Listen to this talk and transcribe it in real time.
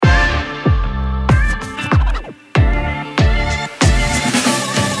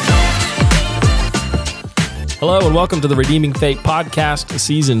Hello and welcome to the Redeeming Faith Podcast,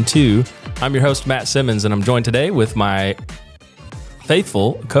 Season 2. I'm your host, Matt Simmons, and I'm joined today with my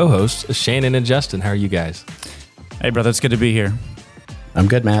faithful co-hosts, Shannon and Justin. How are you guys? Hey, brother. It's good to be here. I'm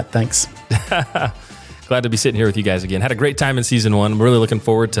good, Matt. Thanks. Glad to be sitting here with you guys again. Had a great time in Season 1. I'm really looking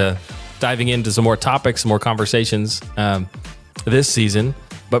forward to diving into some more topics, some more conversations this season.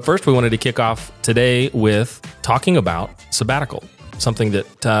 But first, we wanted to kick off today with talking about sabbatical. Something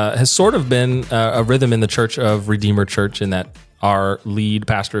that has sort of been a rhythm in the Church of Redeemer Church, in that our lead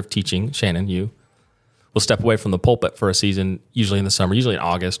pastor of teaching, Shannon, you will step away from the pulpit for a season, usually in the summer, usually in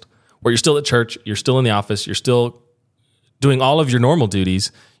August, where you're still at church, you're still in the office, you're still doing all of your normal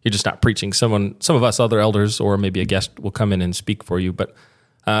duties. You're just not preaching. Some of us other elders or maybe a guest will come in and speak for you. But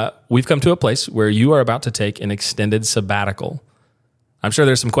we've come to a place where you are about to take an extended sabbatical. I'm sure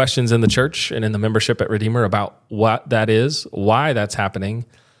there's some questions in the church and in the membership at Redeemer about what that is, why that's happening,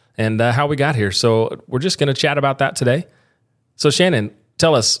 and how we got here. So we're just going to chat about that today. So Shannon,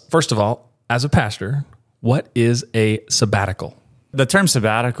 tell us, first of all, as a pastor, what is a sabbatical? The term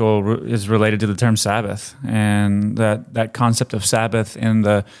sabbatical is related to the term Sabbath, and that concept of Sabbath in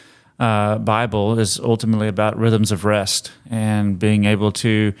the Bible is ultimately about rhythms of rest and being able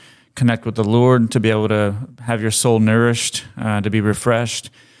to connect with the Lord, to be able to have your soul nourished, to be refreshed.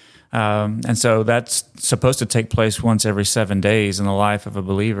 And so that's supposed to take place once every 7 days in the life of a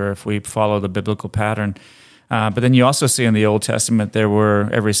believer if we follow the biblical pattern. But then you also see in the Old Testament, there were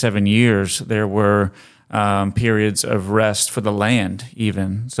every 7 years, there were periods of rest for the land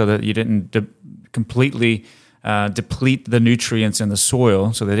even, so that you didn't completely deplete the nutrients in the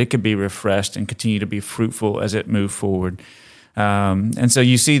soil so that it could be refreshed and continue to be fruitful as it moved forward. And so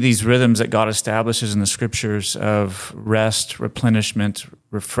you see these rhythms that God establishes in the scriptures of rest, replenishment,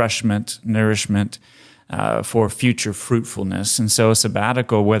 refreshment, nourishment for future fruitfulness. And so a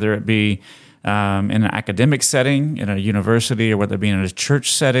sabbatical, whether it be in an academic setting, in a university, or whether it be in a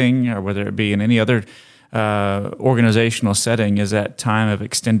church setting, or whether it be in any other organizational setting, is that time of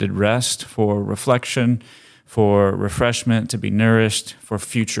extended rest for reflection, for refreshment, to be nourished, for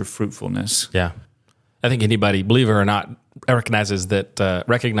future fruitfulness. Yeah. I think anybody, believer or not, recognizes that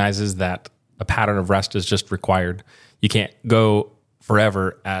a pattern of rest is just required. You can't go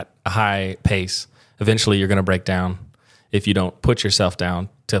forever at a high pace. Eventually, you're going to break down if you don't put yourself down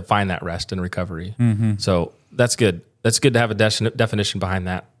to find that rest and recovery. Mm-hmm. So that's good. That's good to have a definition behind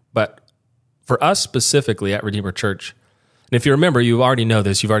that. But for us specifically at Redeemer Church, and if you remember, you already know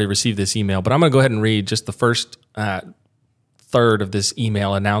this, you've already received this email, but I'm going to go ahead and read just the first third of this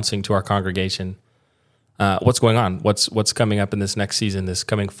email announcing to our congregation what's going on, what's coming up in this next season, this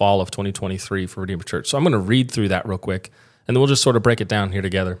coming fall of 2023 for Redeemer Church. So I'm going to read through that real quick, and then we'll just sort of break it down here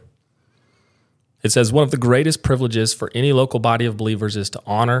together. It says, one of the greatest privileges for any local body of believers is to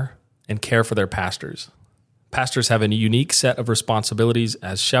honor and care for their pastors. Pastors have a unique set of responsibilities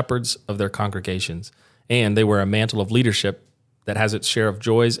as shepherds of their congregations, and they wear a mantle of leadership that has its share of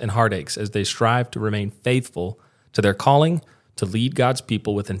joys and heartaches as they strive to remain faithful to their calling to lead God's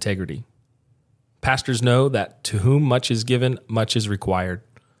people with integrity. Pastors know that to whom much is given, much is required,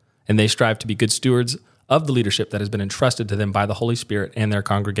 and they strive to be good stewards of the leadership that has been entrusted to them by the Holy Spirit and their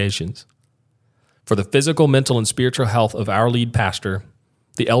congregations. For the physical, mental, and spiritual health of our lead pastor,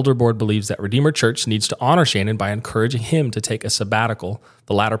 the Elder Board believes that Redeemer Church needs to honor Shannon by encouraging him to take a sabbatical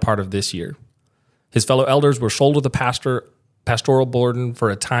the latter part of this year. His fellow elders will shoulder the pastoral burden for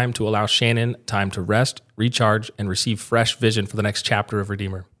a time to allow Shannon time to rest, recharge, and receive fresh vision for the next chapter of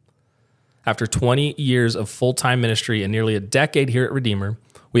Redeemer. After 20 years of full-time ministry and nearly a decade here at Redeemer,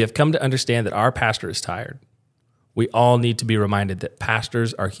 we have come to understand that our pastor is tired. We all need to be reminded that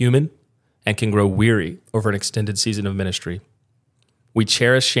pastors are human and can grow weary over an extended season of ministry. We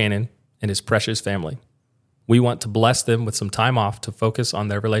cherish Shannon and his precious family. We want to bless them with some time off to focus on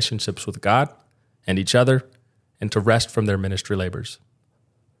their relationships with God and each other and to rest from their ministry labors.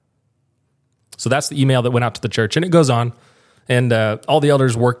 So that's the email that went out to the church, and it goes on, and all the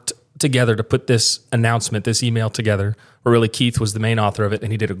elders worked together to put this announcement, this email together, where really Keith was the main author of it,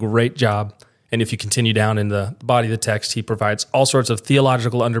 and he did a great job. And if you continue down in the body of the text, he provides all sorts of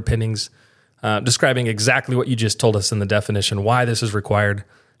theological underpinnings, describing exactly what you just told us in the definition, why this is required,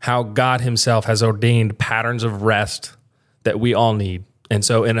 how God himself has ordained patterns of rest that we all need. And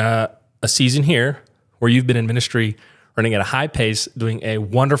so in a season here where you've been in ministry, running at a high pace, doing a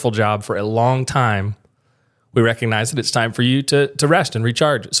wonderful job for a long time, we recognize that it's time for you to rest and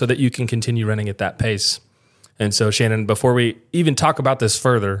recharge so that you can continue running at that pace. And so, Shannon, before we even talk about this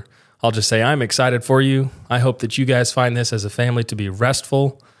further, I'll just say I'm excited for you. I hope that you guys find this as a family to be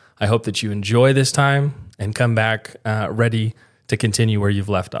restful. I hope that you enjoy this time and come back ready to continue where you've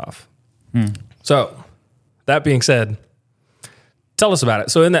left off. So, that being said, tell us about it.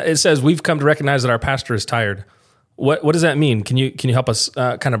 So in that, it says, we've come to recognize that our pastor is tired. What does that mean? Can you help us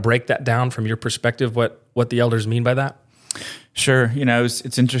kind of break that down from your perspective, what the elders mean by that? Sure.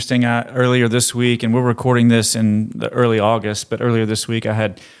 It's interesting. Earlier this week, and we're recording this in the early August, but earlier this week I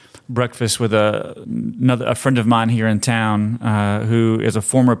had breakfast with a friend of mine here in town who is a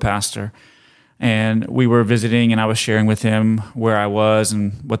former pastor. And we were visiting, and I was sharing with him where I was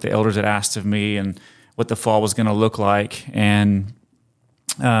and what the elders had asked of me and what the fall was going to look like. And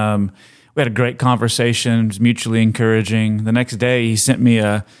we had a great conversation. It was mutually encouraging. The next day, he sent me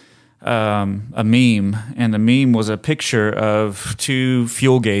a meme, and the meme was a picture of 2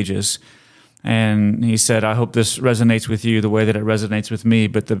 fuel gauges. And he said, I hope this resonates with you the way that it resonates with me.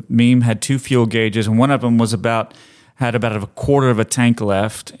 But the meme had 2 fuel gauges, and one of them had about a quarter of a tank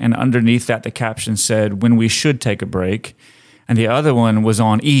left, and underneath that the caption said, when we should take a break, and the other one was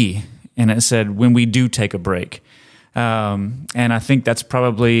on E, and it said, when we do take a break. And I think that's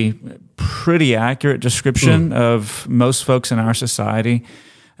probably pretty accurate description of most folks in our society.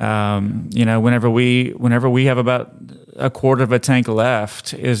 Whenever we have about a quarter of a tank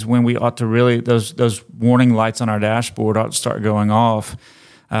left is when we ought to really, those warning lights on our dashboard ought to start going off.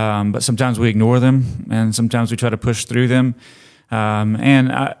 But sometimes we ignore them, and sometimes we try to push through them.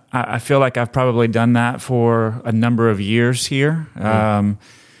 And I feel like I've probably done that for a number of years here.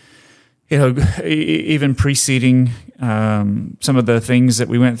 Even preceding some of the things that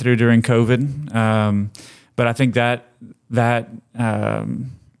we went through during COVID. But I think that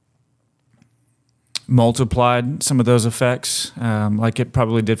multiplied some of those effects, like it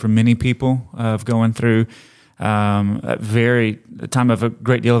probably did for many people of going through a time of a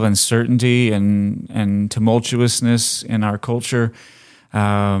great deal of uncertainty and tumultuousness in our culture.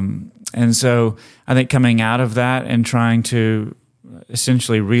 And so I think coming out of that and trying to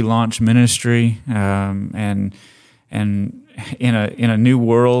essentially relaunch ministry, and in a new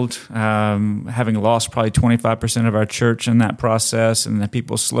world, having lost probably 25% of our church in that process, and the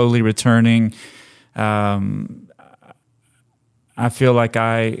people slowly returning, I feel like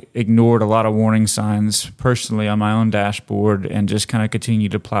I ignored a lot of warning signs personally on my own dashboard and just kind of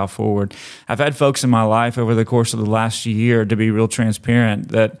continued to plow forward. I've had folks in my life over the course of the last year, to be real transparent,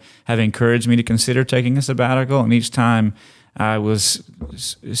 that have encouraged me to consider taking a sabbatical, and each time I was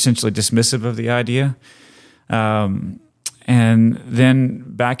essentially dismissive of the idea. And then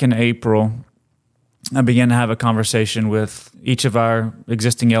back in April, I began to have a conversation with each of our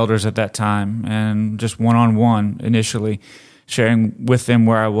existing elders at that time, and just one-on-one initially, sharing with them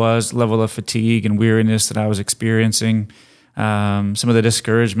where I was, level of fatigue and weariness that I was experiencing, some of the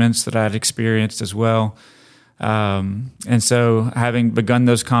discouragements that I had experienced as well. And so having begun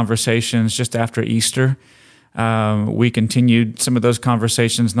those conversations just after Easter, we continued some of those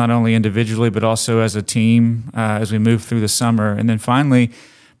conversations, not only individually, but also as a team, as we moved through the summer. And then finally,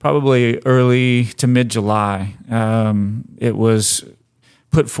 probably early to mid-July, it was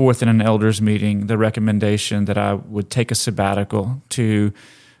put forth in an elders meeting the recommendation that I would take a sabbatical to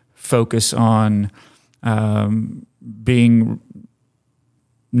focus on being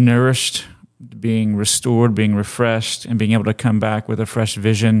nourished, being restored, being refreshed, and being able to come back with a fresh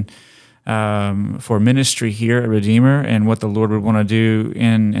vision for ministry here at Redeemer and what the Lord would want to do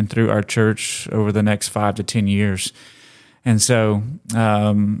in and through our church over the next 5 to 10 years. And so,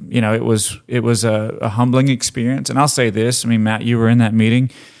 it was a humbling experience. And I'll say this, Matt, you were in that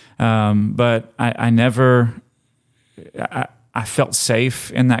meeting, but I felt safe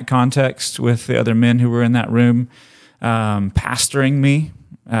in that context with the other men who were in that room, pastoring me.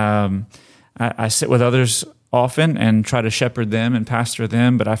 I sit with others often and try to shepherd them and pastor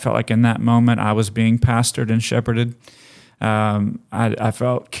them, but I felt like in that moment I was being pastored and shepherded. I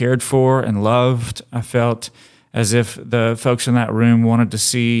felt cared for and loved. I felt as if the folks in that room wanted to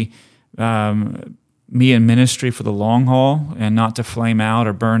see me in ministry for the long haul and not to flame out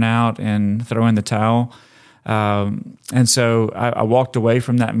or burn out and throw in the towel. And so I walked away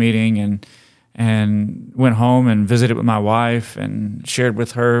from that meeting and went home and visited with my wife and shared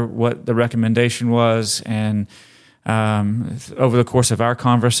with her what the recommendation was. And over the course of our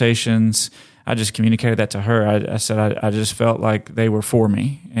conversations, I just communicated that to her. I said I just felt like they were for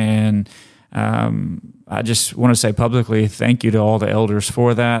me. And I just want to say publicly thank you to all the elders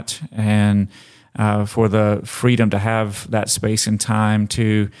for that, and for the freedom to have that space and time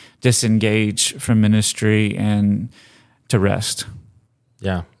to disengage from ministry and to rest.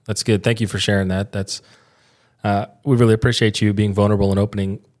 Yeah, that's good. Thank you for sharing that. That's we really appreciate you being vulnerable and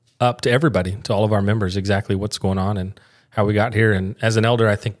opening up to everybody, to all of our members, exactly what's going on and how we got here. And as an elder,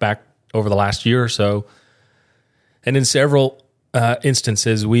 I think back over the last year or so, and in several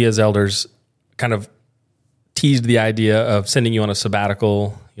instances, we as elders kind of teased the idea of sending you on a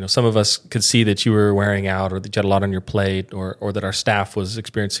sabbatical. Some of us could see that you were wearing out, or that you had a lot on your plate, or that our staff was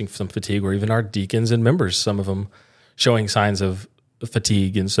experiencing some fatigue, or even our deacons and members, some of them showing signs of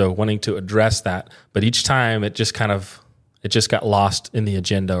fatigue. And so wanting to address that. But each time it just got lost in the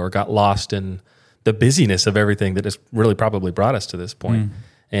agenda, or got lost in the busyness of everything that has really probably brought us to this point.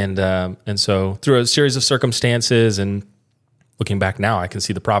 And so through a series of circumstances, and looking back now, I can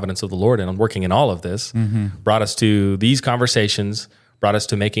see the providence of the Lord and working in all of this, brought us to these conversations, brought us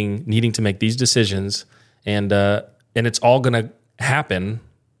to needing to make these decisions, and it's all going to happen.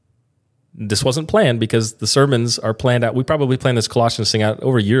 This wasn't planned, because the sermons are planned out. We probably planned this Colossians thing out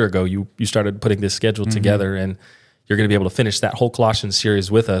over a year ago. You started putting this schedule together, and you're going to be able to finish that whole Colossians series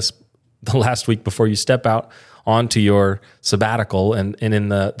with us the last week before you step out onto your sabbatical. And in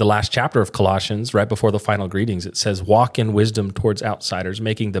the last chapter of Colossians, right before the final greetings, it says, walk in wisdom towards outsiders,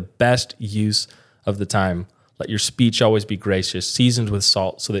 making the best use of the time. Let your speech always be gracious, seasoned with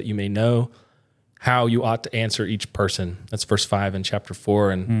salt, so that you may know how you ought to answer each person. That's verse 5 in chapter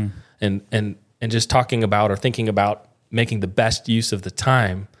 4. And just talking about, or thinking about, making the best use of the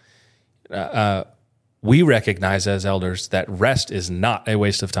time. We recognize as elders that rest is not a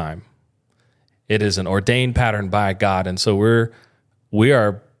waste of time. It is an ordained pattern by God. And so we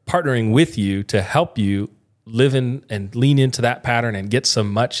are partnering with you to help you live in and lean into that pattern and get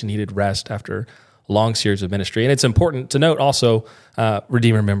some much needed rest after a long series of ministry. And it's important to note also,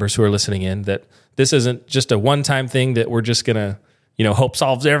 Redeemer members who are listening in, that this isn't just a one-time thing that we're just going to, hope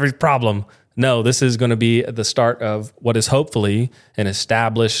solves every problem. No, this is going to be the start of what is hopefully an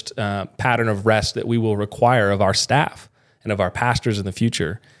established pattern of rest that we will require of our staff and of our pastors in the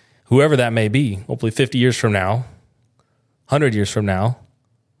future, whoever that may be. Hopefully 50 years from now, 100 years from now,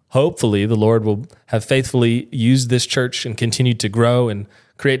 hopefully the Lord will have faithfully used this church and continued to grow and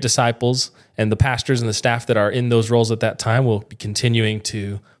create disciples, and the pastors and the staff that are in those roles at that time will be continuing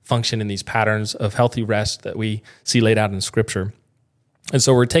to function in these patterns of healthy rest that we see laid out in Scripture. And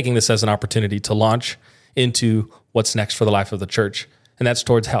so we're taking this as an opportunity to launch into what's next for the life of the church, and that's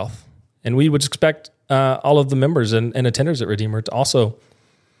towards health. And we would expect all of the members and attenders at Redeemer to also,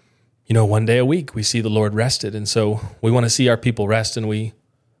 one day a week we see the Lord rested. And so we want to see our people rest, and we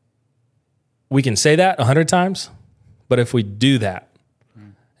can say that 100 times, but if we do that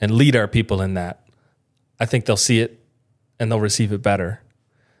and lead our people in that, I think they'll see it and they'll receive it better.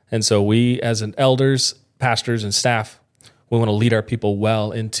 And so we, as elders, pastors, and staff, we want to lead our people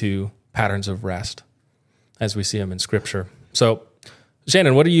well into patterns of rest as we see them in Scripture. So,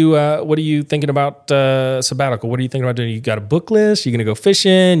 Shannon, what are you thinking about sabbatical? What are you thinking about doing? You got a book list? You gonna go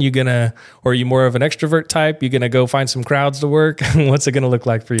fishing? Or are you more of an extrovert type? You gonna go find some crowds to work? What's it gonna look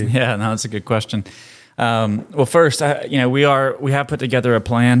like for you? Yeah, no, that's a good question. Well, first, we have put together a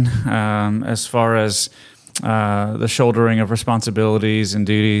plan as far as the shouldering of responsibilities and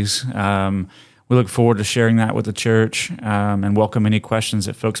duties. We look forward to sharing that with the church and welcome any questions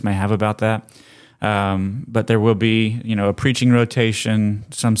that folks may have about that. But there will be, a preaching rotation,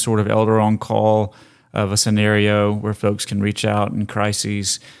 some sort of elder on call of a scenario where folks can reach out in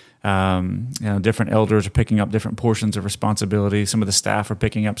crises. Different elders are picking up different portions of responsibility. Some of the staff are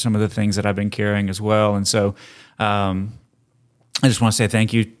picking up some of the things that I've been carrying as well. And so I just want to say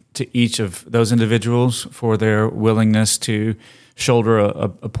thank you to each of those individuals for their willingness to shoulder a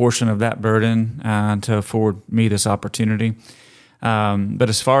portion of that burden to afford me this opportunity. But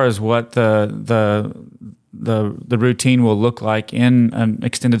as far as what the routine will look like in an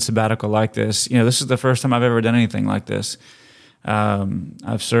extended sabbatical like this, this is the first time I've ever done anything like this.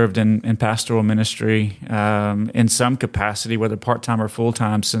 I've served in pastoral ministry in some capacity, whether part-time or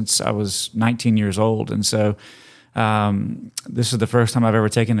full-time, since I was 19 years old. And so this is the first time I've ever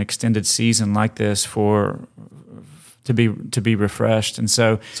taken an extended season like this to be refreshed. And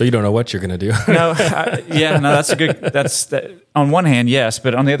so you don't know what you're going to do. That's on one hand, yes,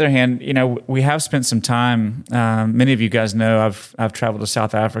 but on the other hand, we have spent some time. Many of you guys know I've traveled to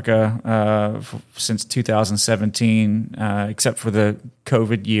South Africa since 2017, except for the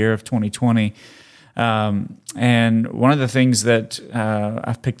COVID year of 2020. And one of the things that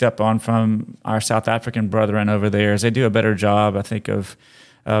I've picked up on from our South African brethren over there is they do a better job, I think, of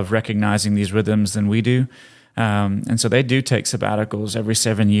recognizing these rhythms than we do. And so they do take sabbaticals every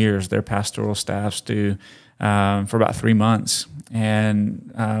 7 years. Their pastoral staffs do for about 3 months.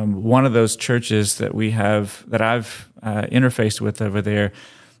 And one of those churches that I've interfaced with over there,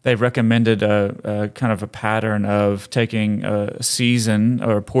 they've recommended a kind of a pattern of taking a season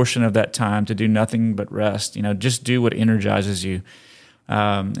or a portion of that time to do nothing but rest. Just do what energizes you.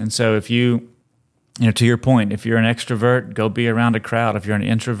 And so if you to your point, if you're an extrovert, go be around a crowd. If you're an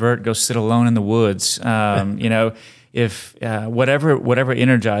introvert, go sit alone in the woods. If whatever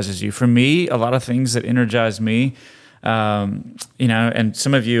energizes you. For me, a lot of things that energize me, and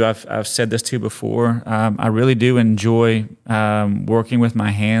some of you I've said this to before. I really do enjoy working with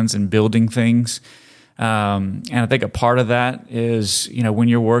my hands and building things. And I think a part of that is, when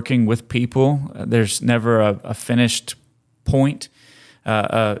you're working with people, there's never a finished point.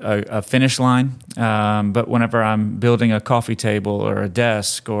 A finish line, but whenever I'm building a coffee table or a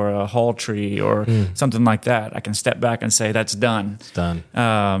desk or a hall tree or something like that, I can step back and say that's done. It's done.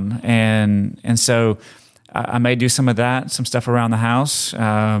 And so I may do some of that, some stuff around the house.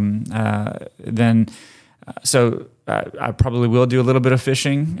 So I probably will do a little bit of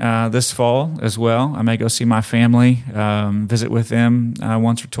fishing this fall as well. I may go see my family, visit with them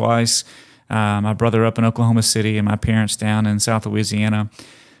once or twice. My brother up in Oklahoma City and my parents down in South Louisiana.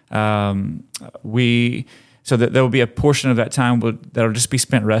 So that there will be a portion of that time that'll just be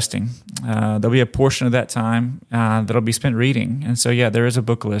spent resting. There'll be a portion of that time that'll be spent reading. And so, there is a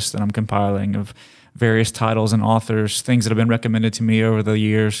book list that I'm compiling of various titles and authors, things that have been recommended to me over the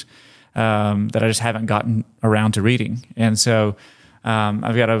years that I just haven't gotten around to reading. And so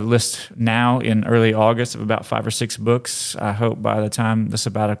I've got a list now in early August of about 5 or 6 books. I hope by the time the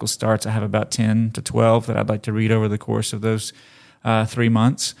sabbatical starts, I have about 10 to 12 that I'd like to read over the course of those 3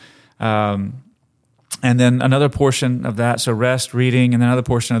 months. And then another portion of that, so rest, reading, and then another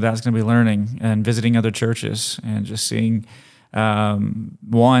portion of that is going to be learning and visiting other churches and just seeing,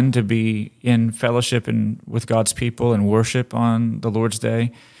 one, to be in fellowship and with God's people and worship on the Lord's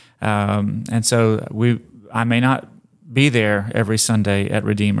Day. And so I may not be there every Sunday at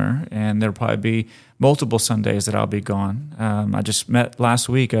Redeemer, and there'll probably be multiple Sundays that I'll be gone. I just met last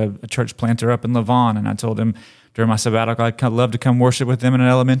week a church planter up in Lavon, and I told him during my sabbatical I'd love to come worship with them in an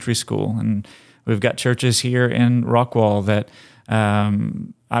elementary school. And we've got churches here in Rockwall that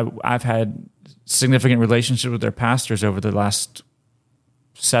I've had significant relationships with their pastors over the last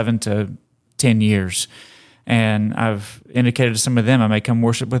 7 to 10 years. And I've indicated to some of them I may come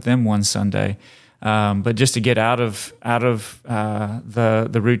worship with them one Sunday. But just to get out of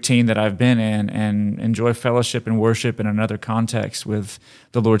the routine that I've been in and enjoy fellowship and worship in another context with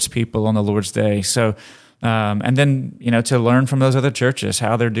the Lord's people on the Lord's Day. So, and then to learn from those other churches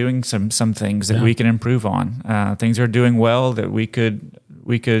how they're doing some things that we can improve on. Things are doing well that we could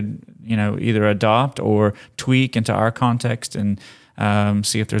either adopt or tweak into our context and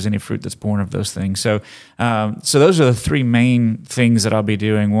see if there's any fruit that's born of those things. So those are the 3 main things that I'll be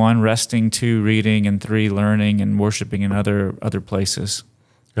doing. 1, resting, 2, reading, and 3, learning and worshiping in other places.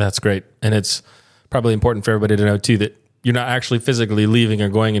 That's great. And it's probably important for everybody to know too that you're not actually physically leaving or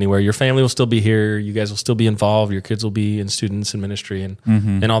going anywhere. Your family will still be here. You guys will still be involved. Your kids will be in students and ministry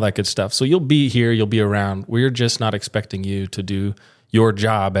and all that good stuff. So you'll be here. You'll be around. We're just not expecting you to do your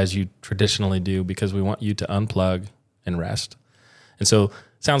job as you traditionally do because we want you to unplug and rest. And so it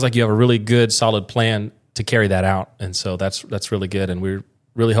sounds like you have a really good, solid plan to carry that out. And so that's really good. And we're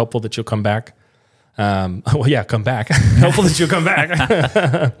really hopeful that you'll come back. Come back. Hopeful that you'll come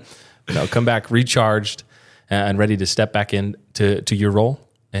back. Come back recharged and ready to step back into your role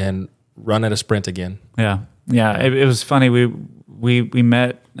and run at a sprint again. Yeah. It was funny. We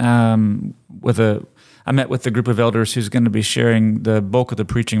met I met with the group of elders who's going to be sharing the bulk of the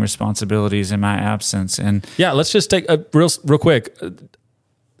preaching responsibilities in my absence. And let's just take a real quick.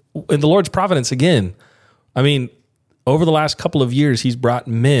 In the Lord's providence again, I mean, over the last couple of years, He's brought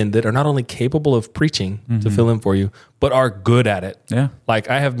men that are not only capable of preaching to fill in for you, but are good at it. Yeah. Like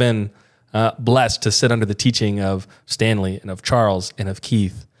I have been blessed to sit under the teaching of Stanley and of Charles and of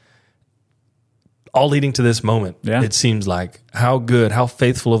Keith, all leading to this moment. Yeah. It seems like how good, how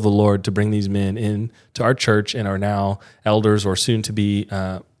faithful of the Lord to bring these men in to our church and are now elders or soon to be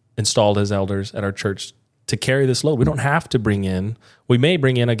installed as elders at our church to carry this load. We don't have to we may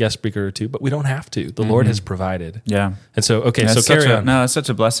bring in a guest speaker or two, but we don't have to. The Lord has provided. Yeah. And so, okay, so carry on. No, it's such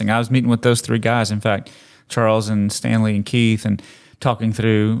a blessing. I was meeting with those 3 guys, in fact, Charles and Stanley and Keith, and talking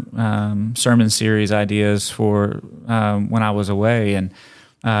through sermon series ideas for when I was away. And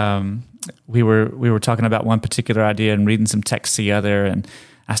we were talking about one particular idea and reading some texts together, and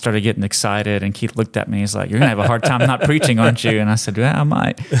I started getting excited, and Keith looked at me. He's like, "You're going to have a hard time not preaching, aren't you?" And I said, "Yeah, I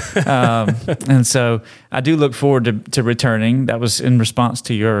might." And so I do look forward to returning. That was in response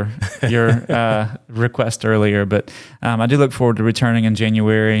to your request earlier, but I do look forward to returning in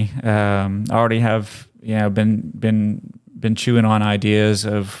January. I already have been chewing on ideas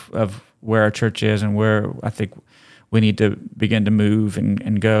of where our church is and where I think we need to begin to move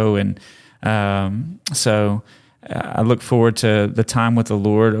and go. And so I look forward to the time with the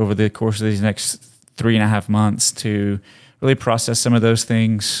Lord over the course of these next 3.5 months to really process some of those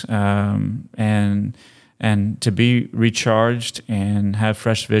things, and to be recharged and have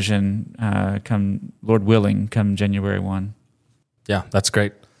fresh vision come, Lord willing, come January 1. Yeah, that's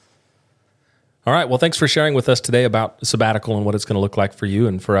great. All right. Well, thanks for sharing with us today about sabbatical and what it's going to look like for you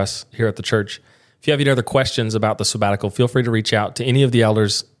and for us here at the church. If you have any other questions about the sabbatical, feel free to reach out to any of the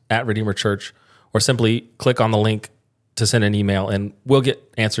elders at Redeemer Church, or simply click on the link to send an email and we'll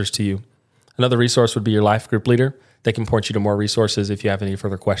get answers to you. Another resource would be your life group leader. They can point you to more resources if you have any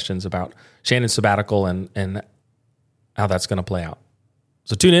further questions about Shannon's sabbatical and how that's going to play out.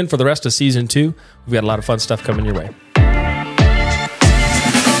 So tune in for the rest of season 2. We've got a lot of fun stuff coming your way.